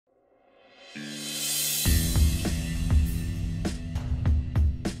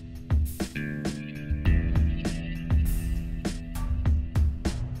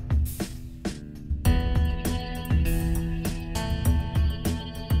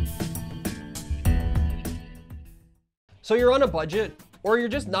So you're on a budget, or you're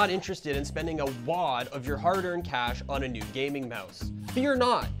just not interested in spending a wad of your hard-earned cash on a new gaming mouse. Fear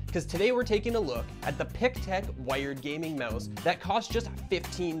not, because today we're taking a look at the Pictek Wired Gaming Mouse that costs just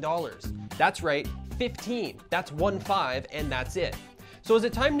 $15. That's right, 15. That's 1-5, and that's it. So is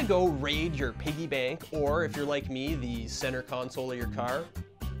it time to go raid your piggy bank, or if you're like me, the center console of your car?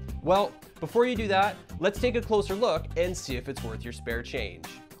 Well, before you do that, let's take a closer look and see if it's worth your spare change.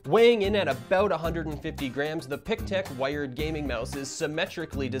 Weighing in at about 150 grams, the Pictek Wired Gaming Mouse is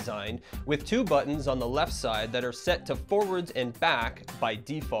symmetrically designed with two buttons on the left side that are set to forwards and back by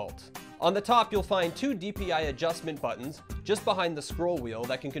default. On the top, you'll find two DPI adjustment buttons just behind the scroll wheel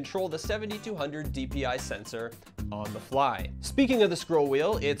that can control the 7200 DPI sensor on the fly. Speaking of the scroll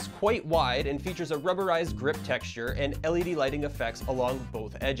wheel, it's quite wide and features a rubberized grip texture and LED lighting effects along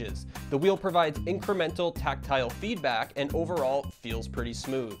both edges. The wheel provides incremental tactile feedback and overall feels pretty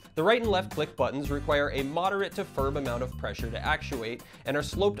smooth. The right and left click buttons require a moderate to firm amount of pressure to actuate and are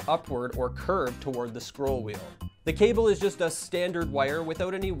sloped upward or curved toward the scroll wheel. The cable is just a standard wire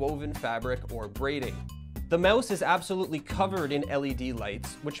without any woven fabric or braiding. The mouse is absolutely covered in LED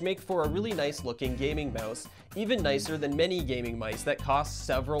lights, which make for a really nice looking gaming mouse, even nicer than many gaming mice that cost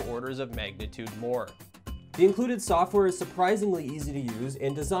several orders of magnitude more. The included software is surprisingly easy to use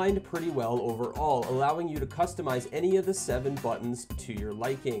and designed pretty well overall, allowing you to customize any of the 7 buttons to your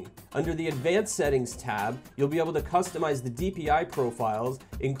liking. Under the Advanced Settings tab, you'll be able to customize the DPI profiles,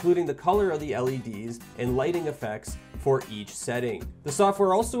 including the color of the LEDs and lighting effects for each setting. The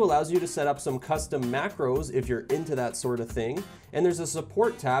software also allows you to set up some custom macros if you're into that sort of thing, and there's a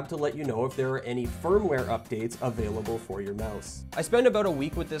support tab to let you know if there are any firmware updates available for your mouse. I spent about a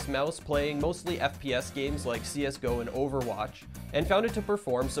week with this mouse playing mostly FPS games like CSGO and Overwatch, and found it to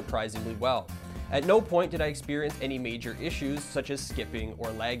perform surprisingly well. At no point did I experience any major issues such as skipping or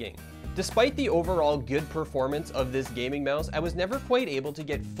lagging. Despite the overall good performance of this gaming mouse, I was never quite able to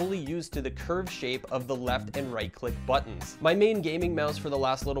get fully used to the curved shape of the left and right click buttons. My main gaming mouse for the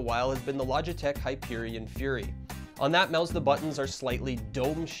last little while has been the Logitech Hyperion Fury. On that mouse, the buttons are slightly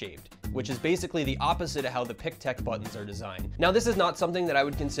dome-shaped, which is basically the opposite of how the Pictek buttons are designed. Now, this is not something that I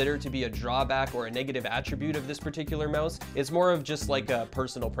would consider to be a drawback or a negative attribute of this particular mouse. It's more of just like a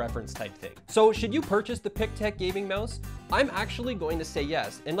personal preference type thing. So should you purchase the Pictek gaming mouse? I'm actually going to say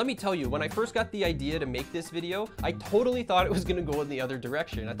yes. And let me tell you, when I first got the idea to make this video, I totally thought it was gonna go in the other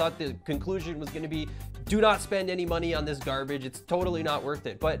direction. I thought the conclusion was gonna be, do not spend any money on this garbage. It's totally not worth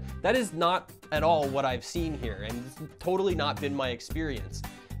it. But that is not at all what I've seen here, and it's totally not been my experience.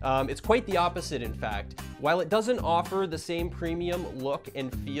 It's quite the opposite, in fact. While it doesn't offer the same premium look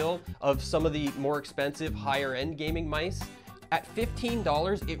and feel of some of the more expensive, higher-end gaming mice, at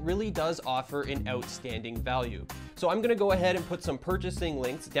 $15, it really does offer an outstanding value. So I'm gonna go ahead and put some purchasing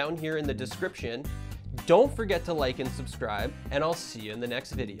links down here in the description. Don't forget to like and subscribe, and I'll see you in the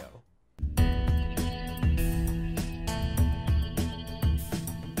next video.